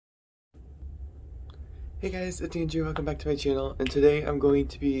Hey guys, it's Andrew. Welcome back to my channel, and today I'm going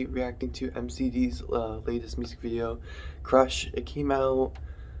to be reacting to MCND's latest music video, Crush. It came out,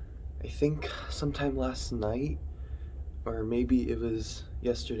 I think, sometime last night, or maybe it was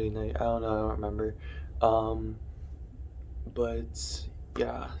yesterday night. I don't know, I don't remember. But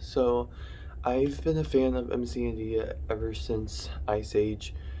yeah, so I've been a fan of MCND ever since Ice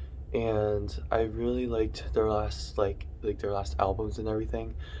Age, and I really liked their last their last albums and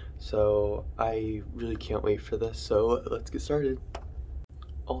everything. So I really can't wait for this, so let's get started.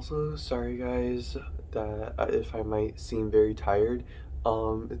 Also, sorry guys that if I might seem very tired.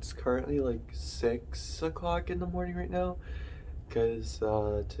 It's currently like 6 o'clock in the morning right now, because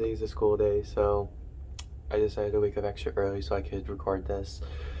today's a school day, so I decided to wake up extra early so I could record this.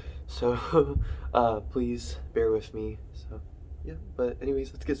 So please bear with me. So yeah, but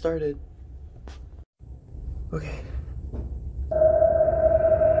anyways, let's get started. Okay.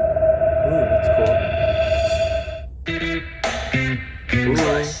 Ooh, that's cool. Ooh.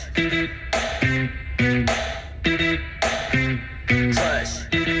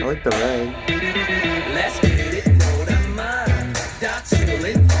 I like the red. Let's get it, know that mind. That's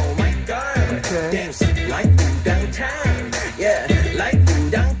chillin', oh my god. Okay. Dance like you downtown. Yeah, like you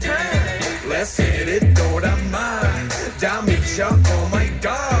downtown. Let's hit it, know that mind. That meets ya, oh my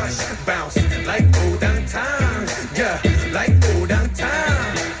gosh. Bounce like you downtown. Yeah, like you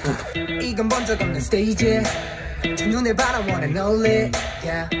downtown. 이건 본 적 없는 스테이지. 첫눈에 바라보는 only.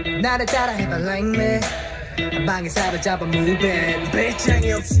 Yeah, 나를 따라해봐 like me. 한 방에 사로잡아 moving.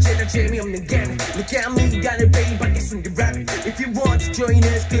 배짱이 없이 제대로 재미없는 game. Look at me, 간을 베이 밖에 숨긴 rap. If you want to join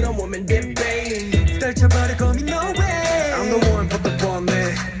us, 끌어오면 돼, babe. 떨쳐버릴 거면 no way. I'm the one for the one,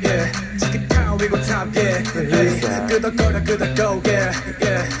 man. Yeah, ticket down, we go top, yeah. 끄덕거려, 끄덕거, yeah,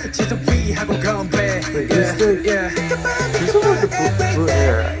 yeah. 지속 위하고 건배, yeah, yeah. He's the one with the blue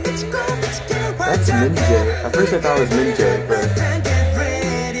hair. That's Minjae. At first I thought it was Minjae, but that's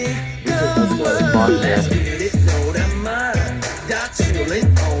the blonde hair.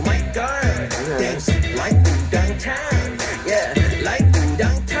 Oh my god, dance like you downtown. Yeah, like you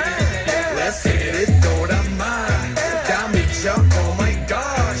downtown. Let's hit it, go down mine. Down meet ya, oh my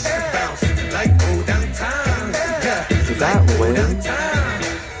gosh. Bounce like you downtown. Yeah, Is that wind?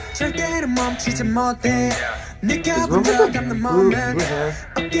 절대로 멈추지 못해. Is one with the blue hair?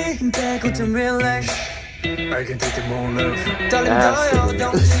 어깨 힘 빼고 좀 relax. I can take it more love. He's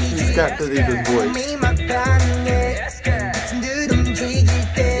got the deepest voice.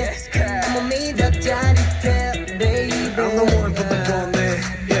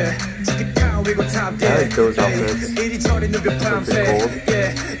 I like those outfits. It's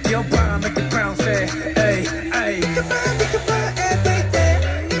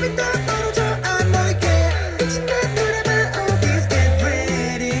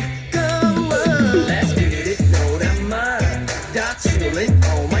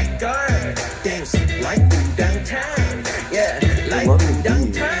oh my god, dance like you downtown. Yeah, like you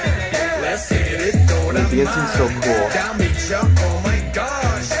downtown. Let's hit it, go down. The dancing's so cool. Down meet ya, oh my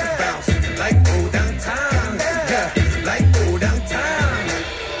gosh. Bounce like you downtown. Yeah, like you downtown.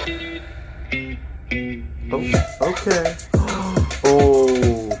 Oh, okay.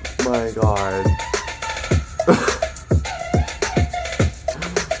 Oh my god.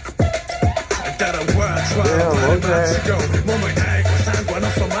 Damn, okay.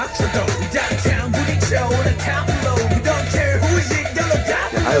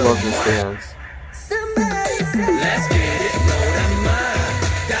 I love this dance. Let's get it, blow that mind.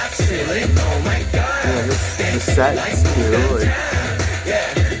 That's chillin', oh my god. Yeah, this set's cute. Yeah,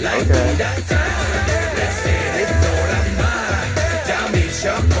 like okay. Let's hit it, blow that mind. Down meet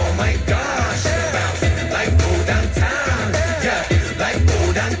ya, oh my gosh. Bounce like go downtown. Yeah, like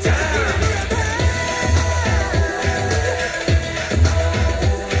go downtown.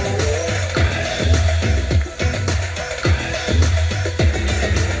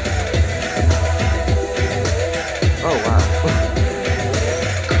 Oh wow.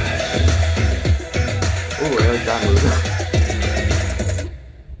 Ooh, I like that move.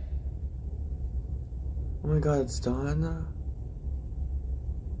 Oh my god, it's done.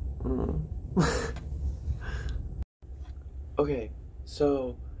 Okay,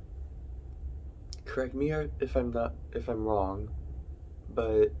 so correct me if I'm wrong,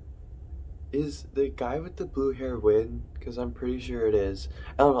 but is the guy with the blue hair Win? Because I'm pretty sure it is.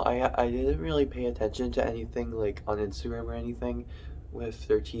 I don't know, I didn't really pay attention to anything like on Instagram or anything with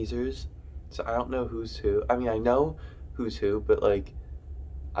their teasers, so I don't know who's who. I mean, I know who's who, but like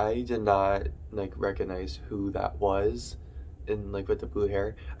I did not like recognize who that was in like with the blue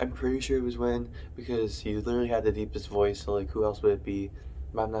hair. I'm pretty sure it was Win because he literally had the deepest voice, so like who else would it be?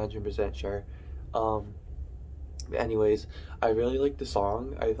 I'm not 100% sure. Anyways, I really liked the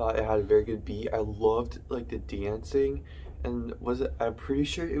song. I thought it had a very good beat. I loved like the dancing, and I'm pretty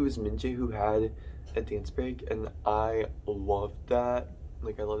sure it was Minjae who had a dance break, and I loved that.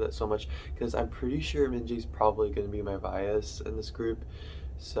 Like, I love that so much because I'm pretty sure Minjae's probably gonna be my bias in this group.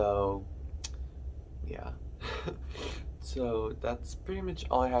 So yeah. So that's pretty much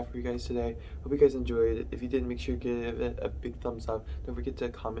all I have for you guys today. Hope you guys enjoyed. If you did, make sure to give it a big thumbs up. Don't forget to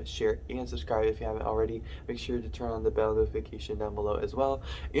comment, share, and subscribe if you haven't already. Make sure to turn on the bell notification down below as well.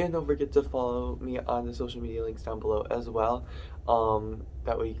 And don't forget to follow me on the social media links down below as well.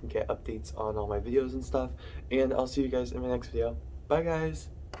 That way you can get updates on all my videos and stuff. And I'll see you guys in my next video. Bye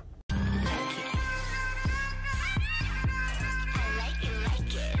guys!